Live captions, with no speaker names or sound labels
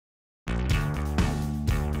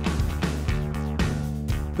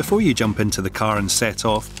Before you jump into the car and set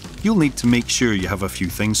off, you'll need to make sure you have a few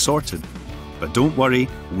things sorted. But don't worry,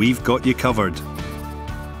 we've got you covered.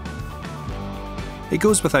 It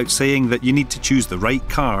goes without saying that you need to choose the right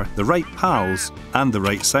car, the right pals, and the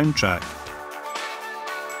right soundtrack.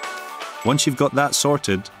 Once you've got that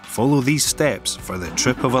sorted, follow these steps for the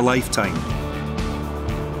trip of a lifetime.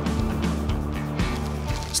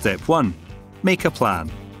 Step 1. Make a plan.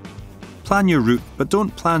 Plan your route, but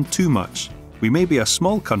don't plan too much. We may be a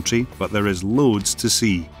small country, but there is loads to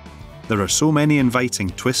see. There are so many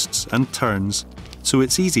inviting twists and turns, so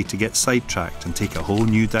it's easy to get sidetracked and take a whole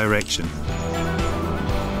new direction.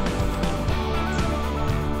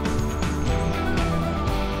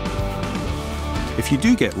 If you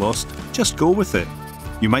do get lost, just go with it.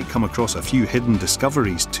 You might come across a few hidden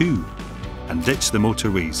discoveries too. And ditch the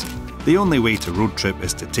motorways. The only way to road trip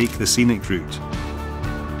is to take the scenic route.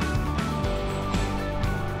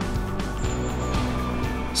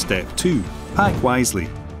 Step 2. Pack wisely.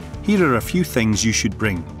 Here are a few things you should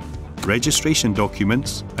bring. Registration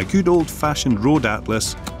documents, a good old-fashioned road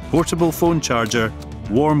atlas, portable phone charger,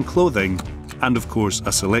 warm clothing, and of course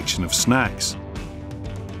a selection of snacks.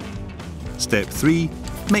 Step 3.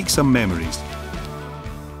 Make some memories.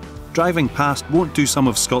 Driving past won't do some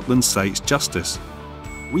of Scotland's sights justice.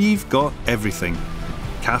 We've got everything.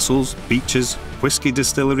 Castles, beaches, whisky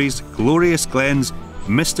distilleries, glorious glens,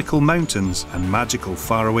 mystical mountains and magical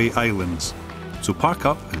faraway islands. So park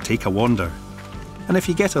up and take a wander. And if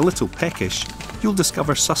you get a little peckish, you'll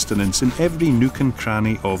discover sustenance in every nook and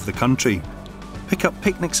cranny of the country. Pick up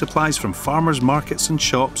picnic supplies from farmers' markets and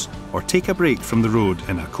shops, or take a break from the road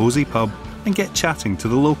in a cosy pub and get chatting to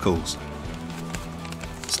the locals.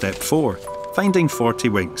 Step 4. Finding 40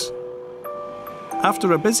 winks.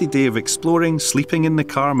 After a busy day of exploring, sleeping in the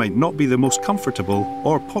car might not be the most comfortable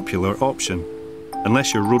or popular option.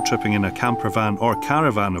 Unless you're road tripping in a camper van or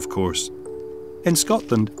caravan, of course. In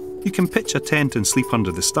Scotland, you can pitch a tent and sleep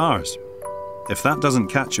under the stars. If that doesn't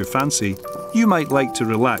catch your fancy, you might like to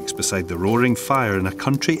relax beside the roaring fire in a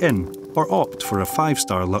country inn or opt for a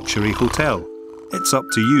 5-star luxury hotel. It's up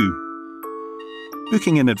to you.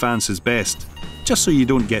 Booking in advance is best, just so you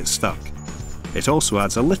don't get stuck. It also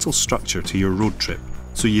adds a little structure to your road trip,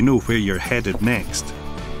 so you know where you're headed next.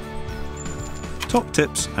 Top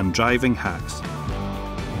tips and driving hacks.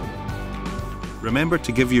 Remember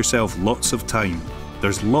to give yourself lots of time.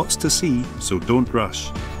 There's lots to see, so don't rush.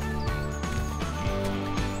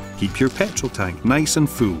 Keep your petrol tank nice and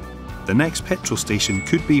full. The next petrol station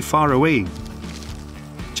could be far away.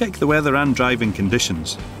 Check the weather and driving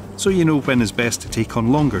conditions, so you know when is best to take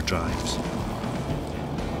on longer drives.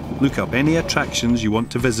 Look up any attractions you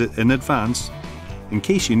want to visit in advance, in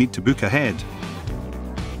case you need to book ahead.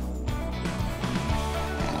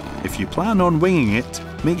 If you plan on winging it,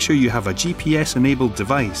 make sure you have a GPS-enabled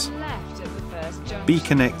device. Be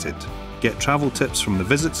connected. Get travel tips from the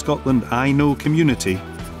Visit Scotland I Know community.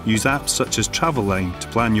 Use apps such as Travelline to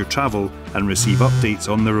plan your travel and receive updates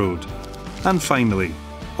on the road. And finally,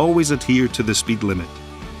 always adhere to the speed limit.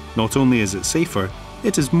 Not only is it safer,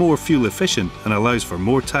 it is more fuel efficient and allows for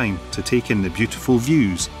more time to take in the beautiful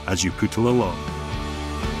views as you puttle along.